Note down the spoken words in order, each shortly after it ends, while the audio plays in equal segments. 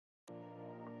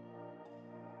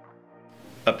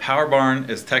A power barn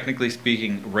is, technically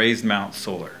speaking, raised mount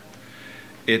solar.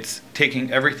 It's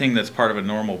taking everything that's part of a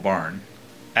normal barn,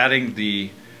 adding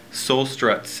the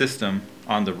Solstrut system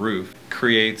on the roof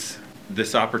creates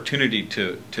this opportunity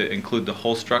to include the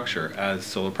whole structure as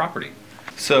solar property.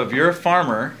 So if you're a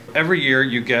farmer, every year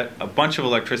you get a bunch of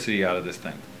electricity out of this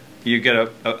thing. You get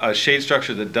a shade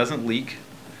structure that doesn't leak,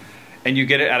 and you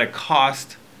get it at a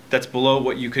cost that's below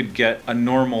what you could get a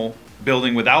normal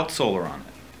building without solar on it.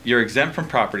 You're exempt from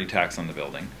property tax on the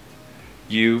building.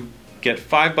 You get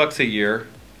 $5 a year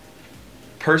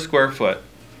per square foot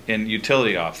in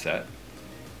utility offset.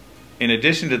 In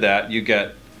addition to that, you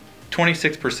get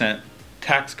 26%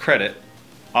 tax credit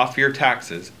off your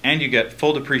taxes, and you get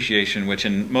full depreciation, which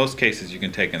in most cases you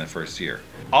can take in the first year.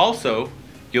 Also,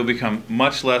 you'll become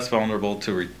much less vulnerable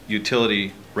to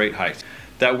utility rate hikes.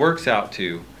 That works out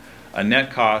to a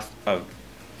net cost of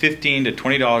 $15 to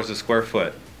 $20 a square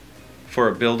foot for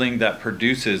a building that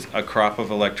produces a crop of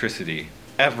electricity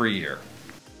every year.